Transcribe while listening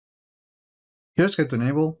Here's how to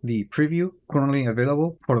enable the preview currently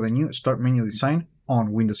available for the new Start Menu design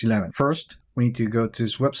on Windows 11. First, we need to go to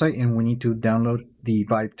this website and we need to download the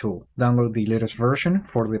ViveTool. Download the latest version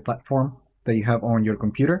for the platform that you have on your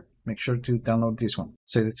computer. Make sure to download this one.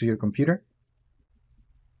 Save it to your computer.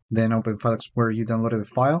 Then open Files where you downloaded the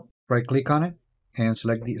file. Right-click on it and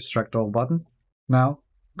select the Extract All button. Now,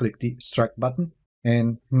 click the Extract button.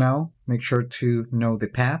 And now, make sure to know the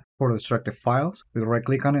path for the extracted files. We'll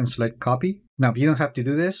right-click on it and select Copy. Now, you don't have to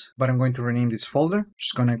do this, but I'm going to rename this folder.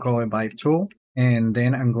 Just going to call it ViveTool. And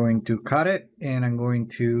then I'm going to cut it and I'm going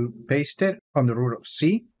to paste it on the root of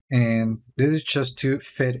C. And this is just to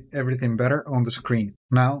fit everything better on the screen.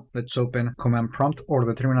 Now, let's open Command Prompt or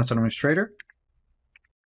the Terminal as Administrator.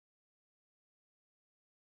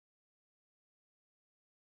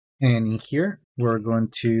 And in here, we're going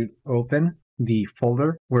to open the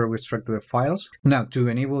folder where we extracted the files. Now, to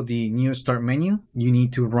enable the new Start menu, you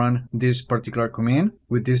need to run this particular command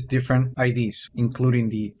with these different IDs, including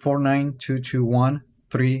the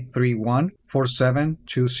 49221-331,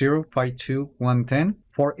 472052-110,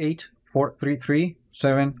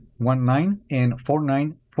 48433-719, and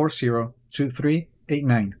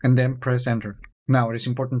 4940-2389, and then press Enter. Now, it is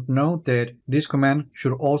important to note that this command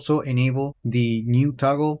should also enable the new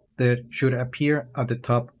toggle that should appear at the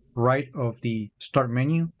top right of the Start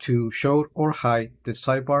menu to show or hide the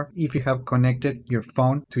sidebar if you have connected your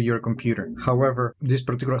phone to your computer. However, this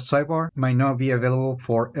particular sidebar might not be available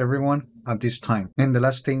for everyone at this time. And the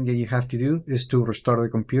last thing that you have to do is to restart the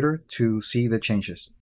computer to see the changes.